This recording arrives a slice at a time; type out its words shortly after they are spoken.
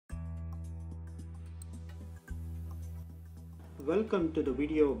Welcome to the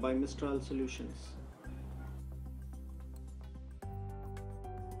video by Mistral Solutions.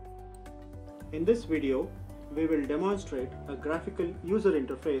 In this video, we will demonstrate a graphical user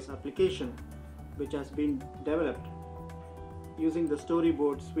interface application which has been developed using the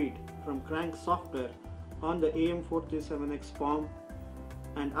storyboard suite from Crank software on the AM437x PoM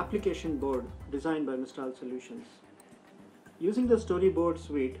and application board designed by Mistral Solutions. Using the storyboard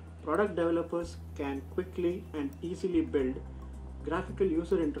suite, product developers can quickly and easily build graphical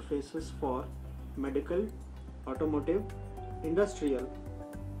user interfaces for medical, automotive, industrial,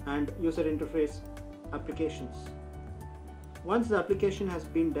 and user interface applications. Once the application has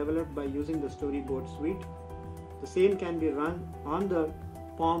been developed by using the storyboard suite, the same can be run on the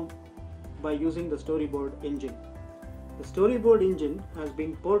PoM by using the storyboard engine. The storyboard engine has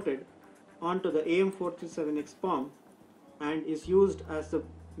been ported onto the AM437x PoM and is used as the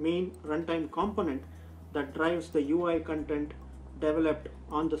main runtime component that drives the UI content developed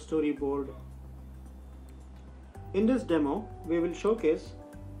on the storyboard. In this demo, we will showcase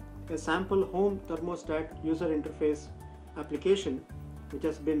a sample home thermostat user interface application which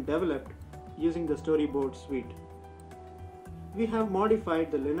has been developed using the storyboard suite. We have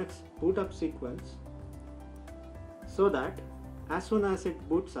modified the Linux boot up sequence so that as soon as it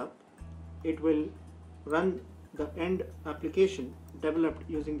boots up, it will run the end application developed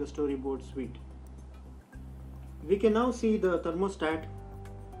using the storyboard suite. We can now see the thermostat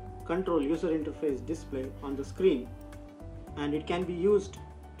control user interface display on the screen, and it can be used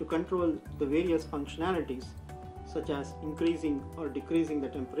to control the various functionalities such as increasing or decreasing the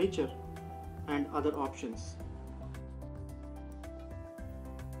temperature and other options.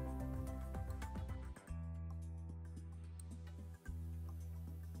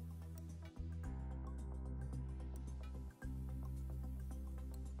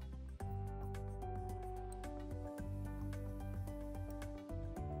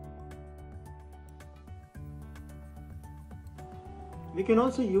 We can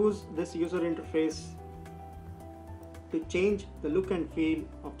also use this user interface to change the look and feel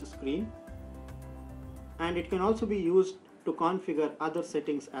of the screen, and it can also be used to configure other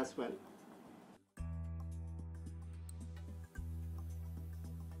settings as well.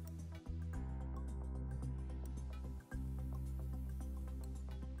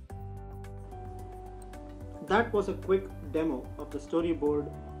 That was a quick demo of the storyboard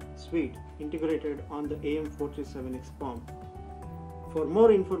suite integrated on the AM437x PoM. For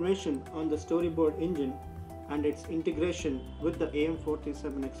more information on the storyboard engine and its integration with the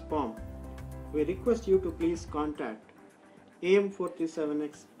AM437x PoM, we request you to please contact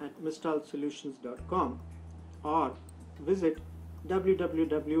AM437x at mistralsolutions.com or visit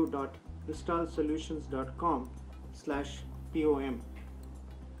www.mistralsolutions.com/PoM.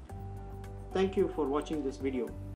 Thank you for watching this video.